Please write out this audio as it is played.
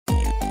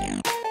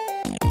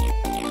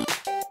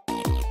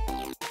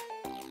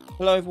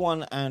Hello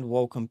everyone and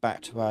welcome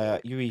back to our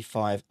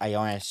UE5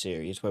 AI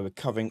series where we're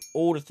covering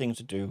all the things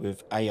to do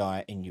with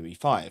AI in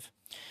UE5.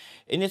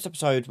 In this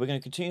episode we're going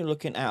to continue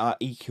looking at our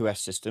EQS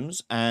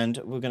systems and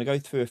we're going to go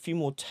through a few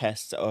more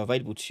tests that are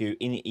available to you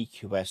in the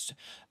EQS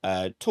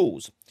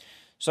tools.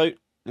 So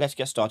let's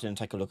get started and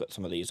take a look at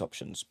some of these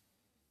options.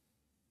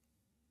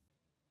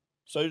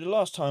 So the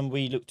last time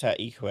we looked at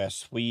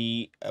EQS,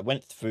 we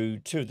went through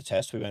two of the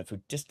tests. We went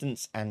through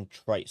distance and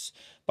trace,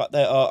 but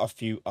there are a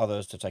few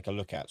others to take a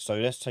look at. So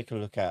let's take a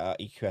look at our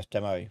EQS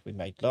demo we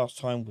made last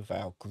time with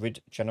our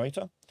grid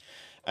generator.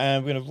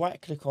 And we're going to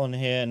right click on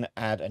here and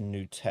add a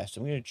new test.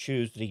 I'm going to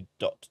choose the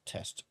dot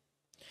test.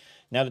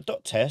 Now the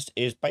dot test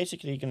is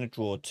basically going to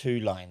draw two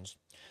lines.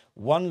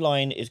 One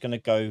line is going to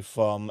go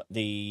from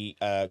the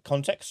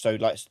context, so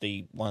like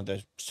one of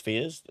the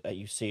spheres that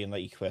you see in the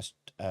EQS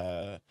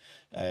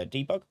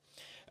debug.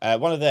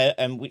 One of the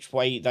which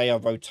way they are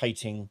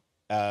rotating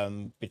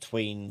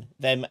between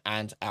them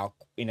and our,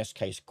 in this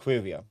case,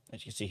 querier.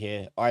 As you can see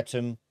here,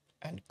 item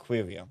and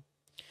querier.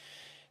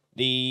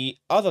 The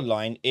other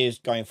line is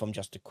going from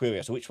just the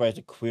querier. So which way is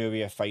the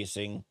querier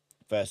facing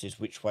versus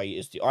which way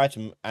is the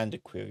item and the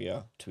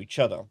querier to each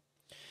other.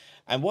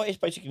 And what it's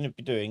basically going to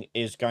be doing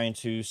is going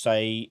to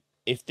say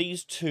if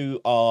these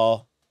two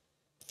are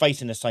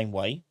facing the same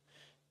way,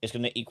 it's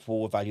going to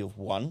equal a value of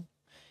 1.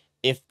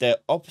 If they're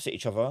opposite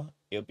each other,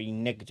 it'll be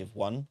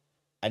 -1.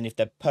 And if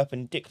they're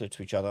perpendicular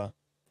to each other,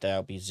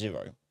 they'll be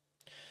 0.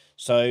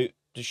 So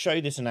to show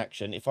this in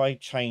action, if I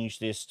change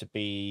this to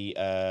be,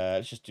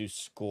 let's just do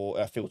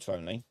score filter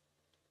only.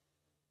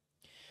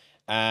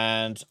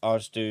 And I'll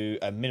just do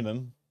a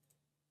minimum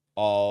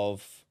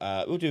of,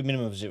 we'll do a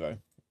minimum of 0.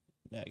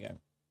 There we go.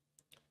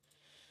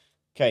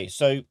 Okay,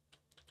 so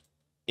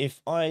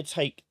if I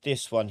take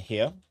this one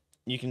here,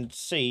 you can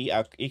see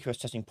our EQS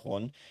testing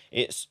pawn,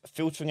 it's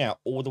filtering out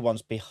all the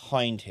ones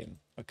behind him.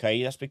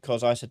 Okay, that's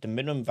because I said the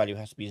minimum value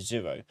has to be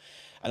 0.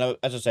 And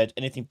as I said,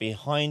 anything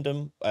behind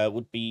them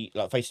would be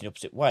like facing the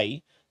opposite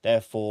way.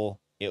 Therefore,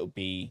 it would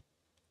be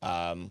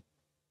 -1.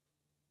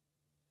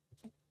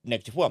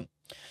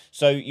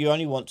 So you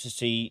only want to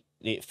see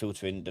it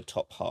filtering the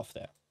top half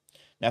there.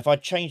 Now, if I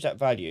change that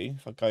value,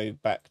 if I go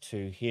back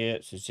to here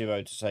to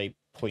 0 to say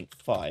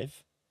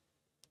 0.5,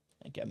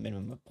 and get a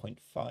minimum of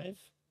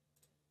 0.5,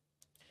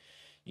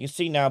 you can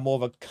see now more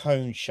of a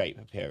cone shape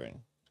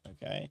appearing.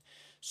 Okay,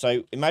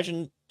 so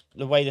imagine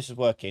the way this is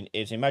working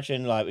is,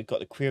 imagine like we've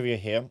got the querier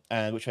here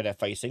and which way they're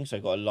facing. So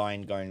we've got a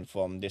line going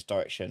from this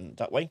direction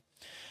that way,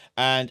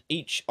 and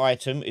each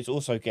item is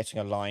also getting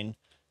a line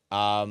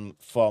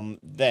from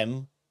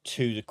them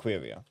to the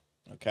querier.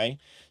 Okay,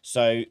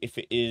 so if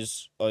it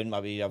is, or it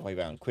might be the other way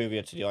around,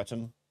 querier to the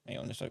item. Hang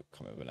on, let's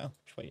come over now.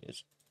 Which way it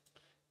is?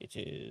 It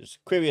is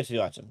querier to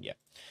the item, yeah.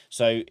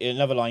 So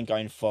another line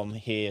going from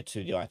here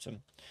to the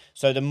item.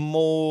 So the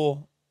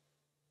more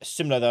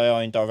similar they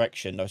are in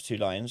direction, those two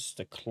lines,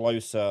 the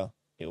closer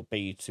it will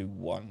be to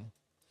 1.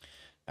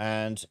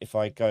 And if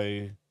I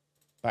go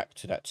back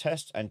to that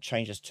test and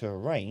change this to a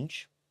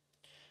range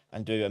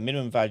and do a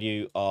minimum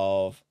value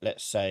of,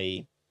 let's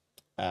say,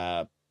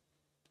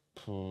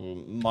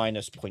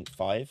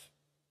 -0.5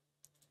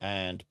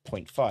 and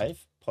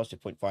 0.5,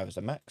 positive 0.5 as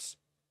a max,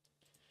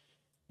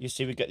 you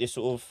see we get this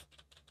sort of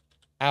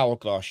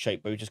hourglass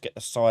shape where we just get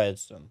the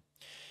sides of them.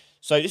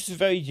 So this is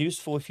very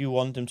useful if you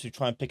want them to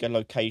try and pick a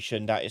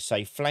location that is,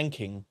 say,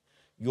 flanking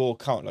your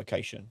current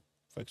location,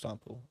 for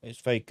example. It's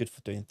very good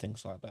for doing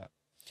things like that.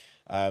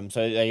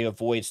 So they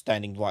avoid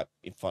standing right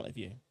in front of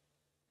you.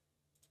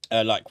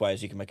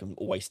 Likewise, you can make them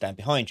always stand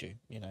behind you.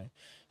 You know,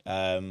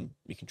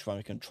 we can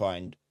try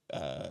and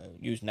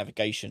use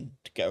navigation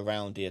to get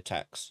around the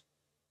attacks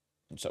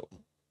and so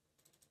on.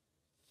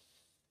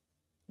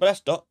 But that's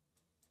dot.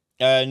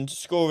 And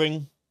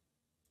scoring,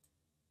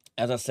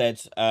 as I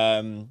said,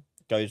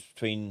 goes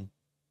between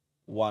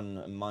 1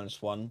 and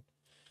 -1.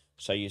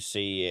 So you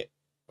see it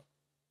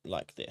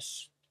like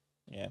this.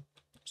 Yeah.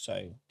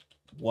 So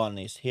 1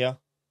 is here.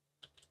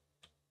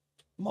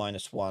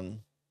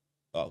 -1.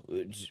 Well,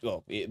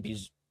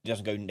 it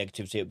doesn't go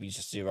negative, so it'll be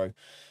just 0.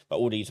 But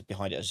all these are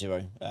behind it are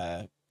 0,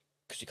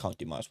 because you can't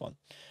do -1.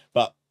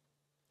 But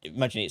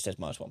imagine it says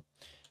 -1.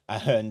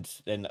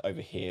 And then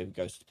over here it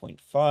goes to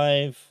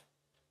 0.5.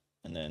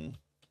 And then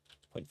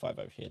 0.5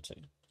 over here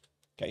too.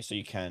 Okay, so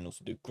you can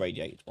also do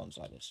gradiated ones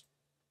like this.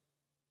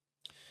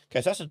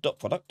 Okay, so that's a dot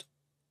product.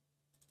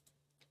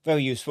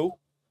 Very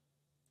useful.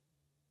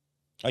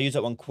 I use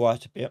that one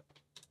quite a bit.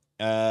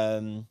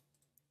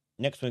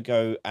 Next we'll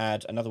go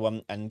add another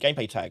one, and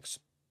gameplay tags.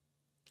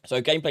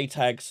 So gameplay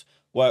tags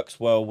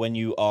works well when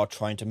you are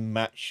trying to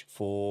match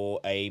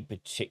for a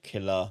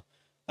particular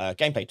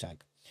gameplay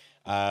tag.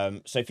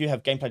 So if you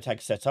have gameplay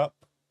tags set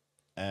up,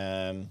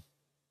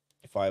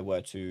 if I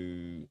were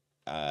to,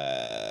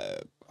 I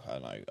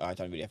don't know, I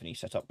don't really have any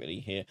set up really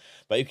here,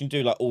 but you can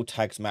do like all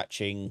tags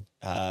matching,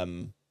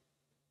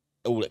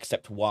 all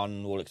except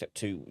 1, all except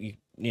 2.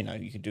 You know,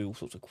 you can do all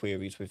sorts of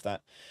queries with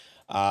that,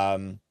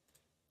 and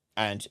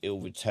it'll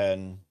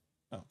return.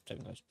 Oh,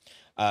 saving those.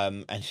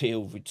 And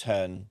it'll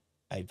return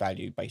a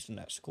value based on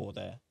that score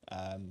there.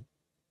 and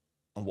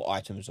what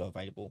items are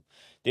available.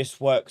 This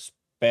works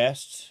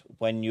best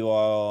when you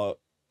are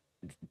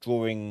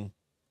drawing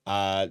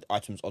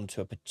items onto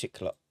a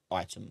particular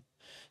item.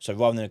 So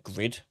rather than a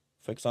grid,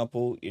 for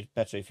example, it's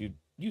better if you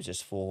use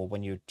this for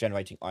when you're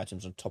generating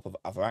items on top of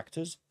other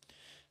actors.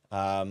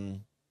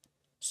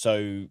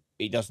 So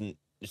it doesn't.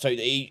 So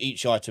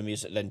each item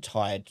is then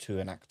tied to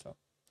an actor.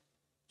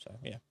 So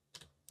yeah.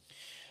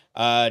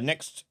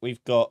 Next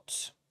we've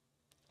got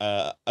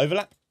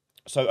overlap.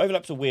 So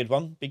overlap's a weird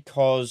one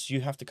because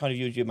you have to kind of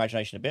use your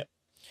imagination a bit.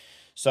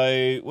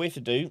 So what we have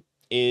to do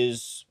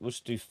is we'll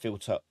just do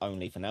filter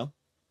only for now.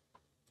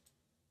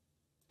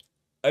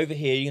 Over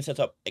here you can set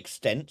up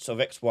extents of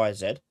X, Y,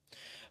 Z.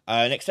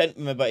 An extent,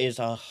 remember, is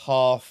a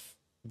half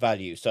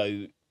value.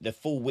 So the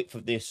full width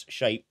of this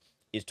shape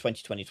is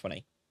 20, 20,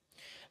 20.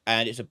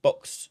 And it's a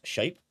box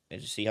shape.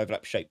 As you see,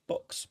 overlap shape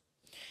box.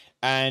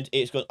 And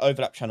it's got an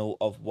overlap channel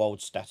of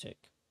world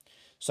static.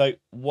 So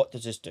what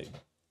does this do?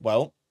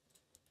 Well,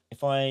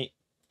 if I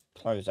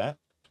close that,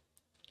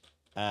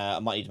 I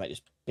might need to make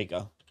this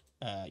bigger.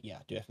 Yeah,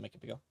 I do have to make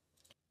it bigger.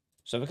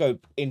 So if I go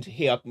into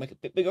here, I can make it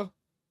a bit bigger.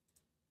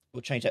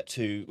 We'll change that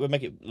to, we'll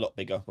make it a lot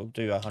bigger. We'll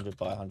do 100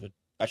 by 100.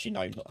 Actually,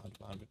 no, not 100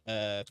 by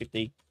 100.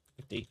 50,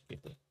 50,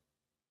 50.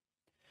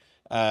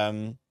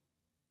 I'll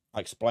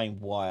explain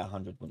why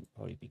 100 wouldn't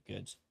probably be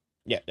good.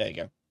 Yeah, there you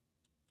go.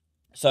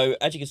 So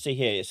as you can see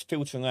here, it's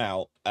filtering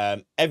out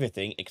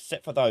everything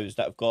except for those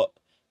that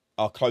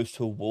are close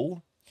to a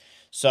wall.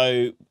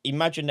 So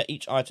imagine that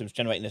each item is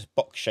generating this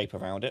box shape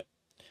around it,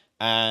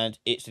 and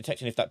it's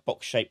detecting if that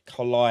box shape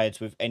collides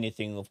with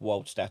anything of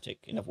world static.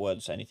 In other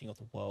words, anything of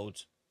the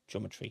world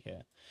geometry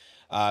here.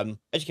 As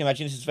you can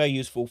imagine, this is very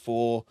useful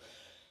for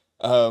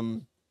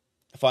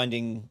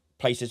finding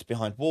places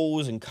behind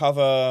walls and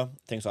cover,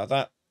 things like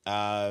that.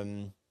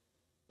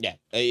 Yeah,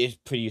 it is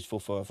pretty useful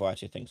for a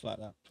variety of things like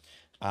that.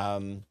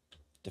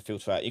 To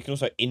filter out. You can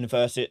also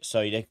inverse it,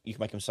 so you can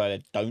make them so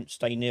they don't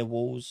stay near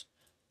walls.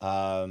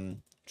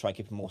 Try and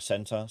keep them more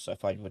center. So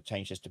if I would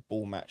change this to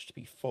ball match to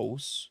be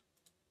false,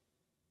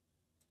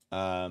 it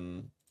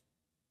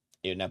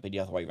would now be the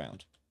other way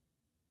around.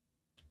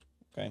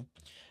 Okay,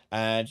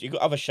 and you've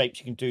got other shapes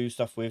you can do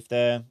stuff with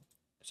there.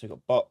 So you've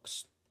got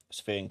box,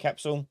 sphere, and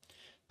capsule,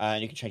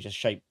 and you can change the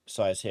shape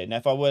size here. Now,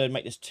 if I were to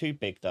make this too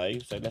big though,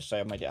 so let's say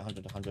I made it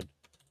 100, 100,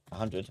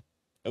 100.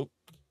 Oh,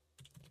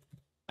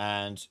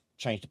 and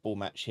change the ball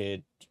match here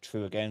to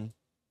true again.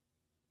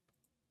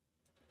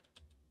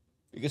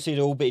 You can see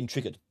they're all being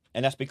triggered,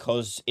 and that's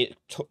because it's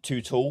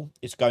too tall.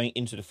 It's going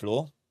into the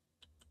floor.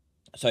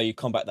 So you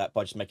combat that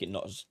by just making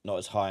it not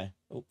as high.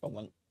 Oh, wrong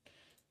one.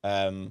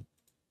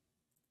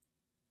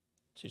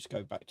 So just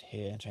go back to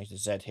here and change the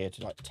Z here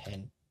to like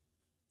 10,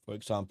 for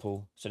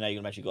example. So now you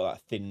can imagine you've got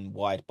that thin,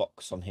 wide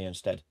box on here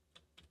instead,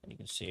 and you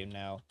can see him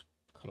now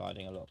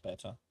colliding a lot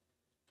better.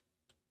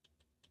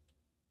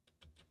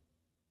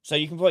 So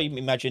you can probably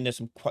imagine there's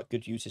some quite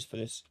good uses for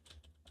this.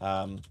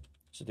 So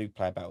do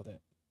play about with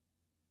it.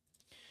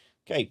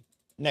 Okay,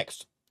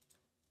 next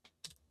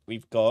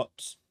we've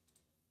got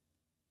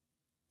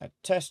a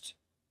test,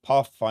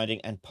 pathfinding,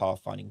 and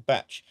pathfinding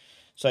batch.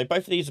 So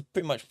both of these are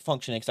pretty much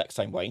function the exact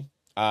same way.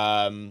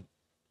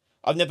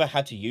 I've never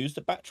had to use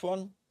the batch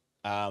one.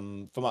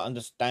 From my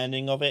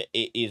understanding of it,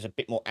 it is a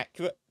bit more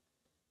accurate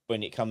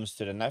when it comes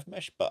to the nav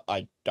mesh, but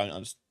I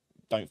don't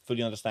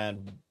fully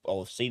understand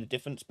or see the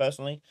difference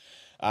personally.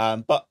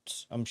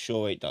 But I'm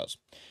sure it does.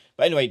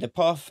 But anyway, the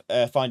path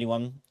finding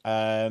one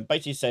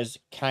basically says,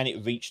 can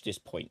it reach this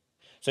point?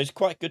 So it's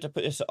quite good to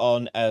put this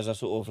on as a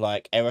sort of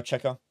like error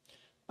checker.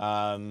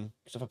 So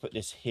if I put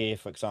this here,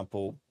 for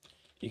example,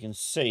 you can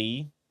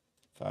see,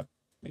 if I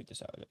move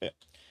this out a little bit,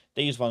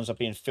 these ones are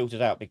being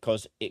filtered out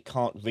because it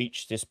can't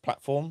reach this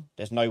platform.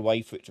 There's no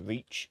way for it to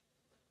reach.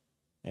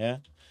 Yeah.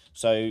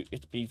 So you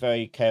have to be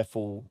very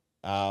careful.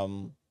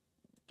 You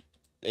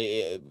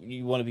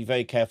want to be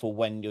very careful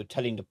when you're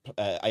telling the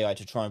AI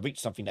to try and reach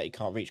something that it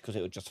can't reach, because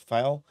it will just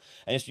fail.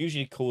 And it's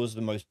usually caused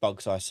the most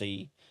bugs I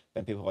see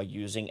when people are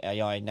using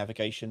AI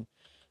navigation.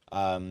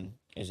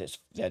 Is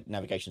their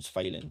navigation's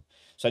failing.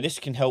 So this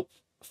can help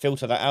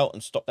filter that out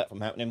and stop that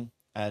from happening.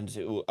 And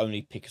it will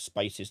only pick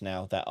spaces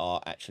now that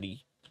are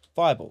actually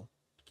viable.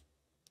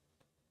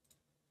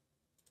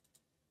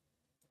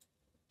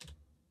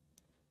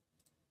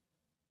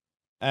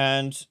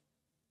 And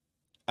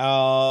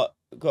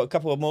we've got a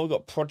couple of more. We've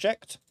got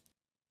project.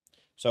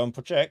 So on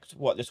project,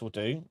 what this will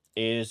do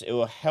is it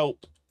will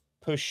help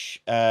push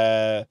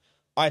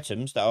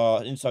items that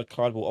are inside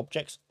collidable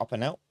objects up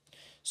and out.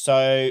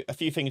 So a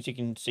few things you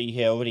can see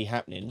here already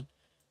happening.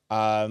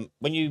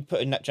 When you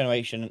put in that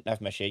generation nav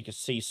mesh here, you can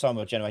see some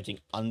are generating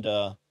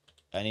under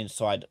and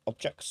inside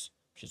objects,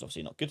 which is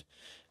obviously not good.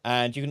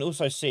 And you can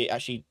also see it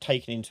actually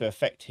taken into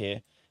effect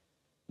here.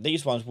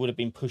 These ones would have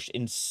been pushed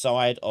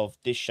inside of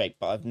this shape,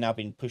 but have now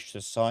been pushed to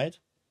the side.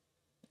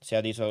 See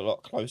how these are a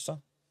lot closer?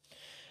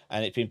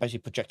 And it's been basically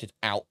projected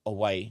out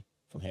away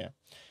from here.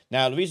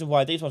 Now, the reason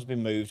why these ones have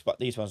been moved, but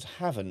these ones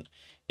haven't,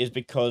 is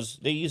because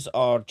these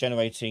are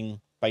generating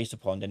based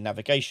upon the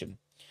navigation.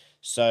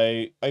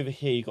 So over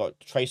here you got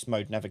trace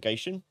mode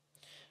navigation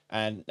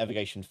and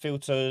navigation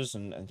filters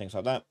and things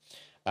like that.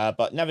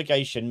 But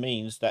navigation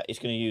means that it's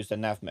going to use the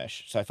nav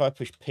mesh. So if I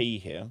push P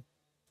here,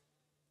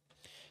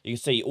 you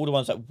can see all the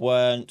ones that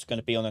weren't going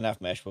to be on the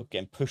nav mesh were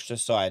getting pushed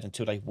aside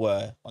until they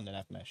were on the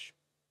nav mesh.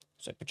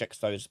 So it projects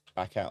those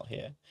back out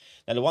here.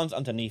 Now the ones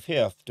underneath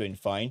here are doing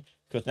fine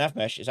because nav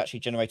mesh is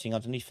actually generating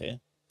underneath here.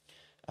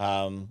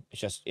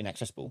 It's just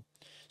inaccessible.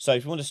 So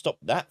if you want to stop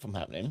that from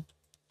happening,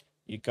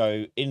 you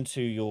go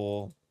into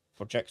your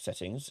project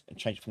settings and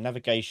change it from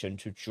navigation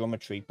to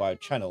geometry by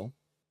channel.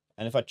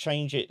 And if I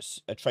change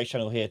its a trace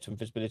channel here to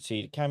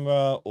invisibility to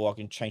camera, or I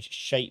can change its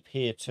shape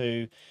here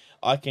too,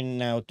 I can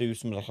now do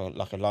some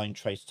like a line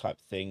trace type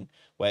thing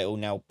where it will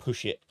now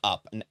push it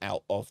up and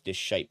out of this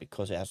shape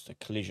because it has the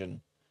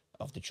collision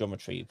of the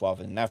geometry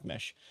rather than nav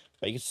mesh.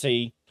 But you can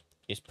see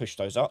it's pushed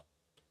those up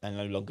and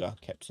no longer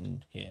kept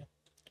in here.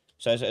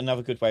 So it's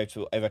another good way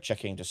to ever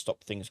checking to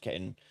stop things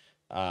getting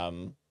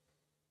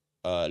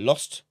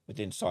lost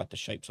within inside the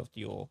shapes of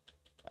your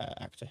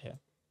actor here.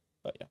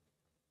 But yeah.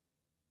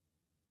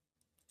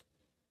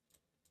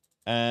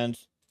 And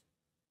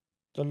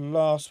the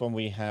last one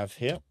we have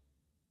here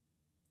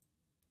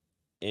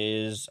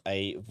is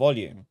a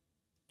volume.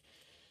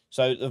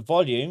 So the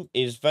volume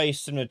is very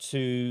similar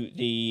to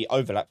the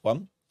overlap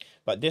one,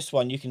 but this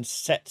one you can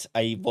set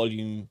a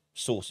volume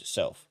source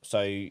itself.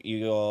 So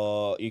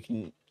you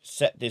can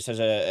set this as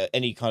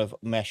any kind of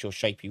mesh or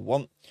shape you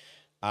want.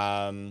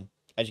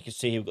 As you can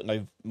see, we've got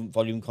no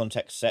volume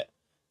context set,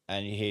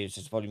 and here's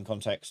this volume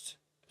context.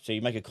 So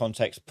you make a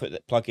context,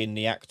 plug in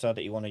the actor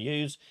that you want to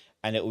use,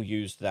 and it will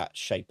use that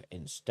shape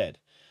instead.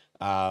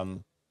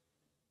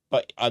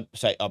 But I'd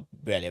say I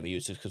barely ever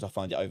use this because I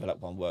find the overlap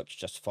one works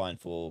just fine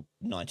for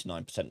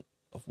 99%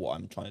 of what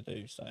I'm trying to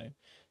do. So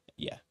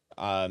yeah,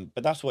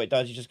 but that's what it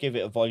does. You just give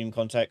it a volume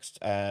context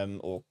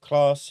or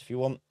class if you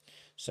want.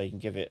 So you can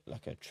give it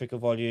like a trigger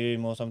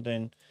volume or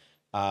something,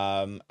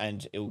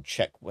 and it will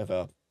check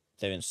whether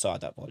they're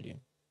inside that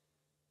volume.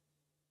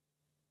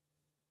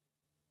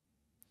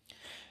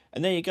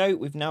 And there you go.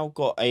 We've now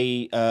got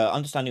a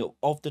understanding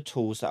of the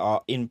tools that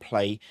are in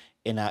play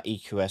in our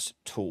EQS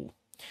tool.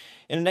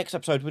 In the next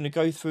episode, we're going to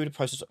go through the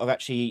process of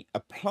actually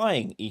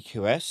applying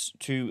EQS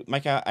to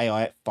make our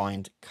AI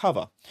find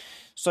cover.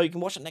 So you can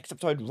watch the next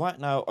episode right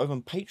now over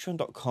on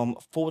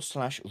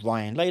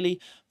patreon.com/Ryan Laley,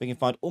 where you can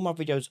find all my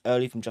videos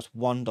early from just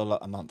 $1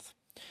 a month.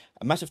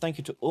 A massive thank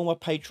you to all my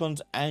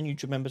patrons and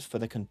YouTube members for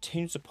their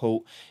continued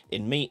support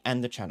in me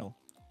and the channel.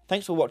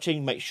 Thanks for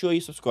watching, make sure you're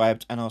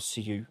subscribed, and I'll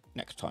see you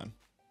next time.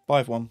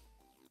 Bye everyone.